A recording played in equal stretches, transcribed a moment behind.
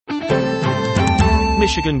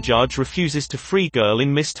Michigan judge refuses to free girl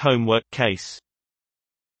in missed homework case.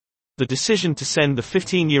 The decision to send the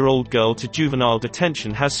 15-year-old girl to juvenile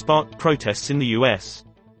detention has sparked protests in the U.S.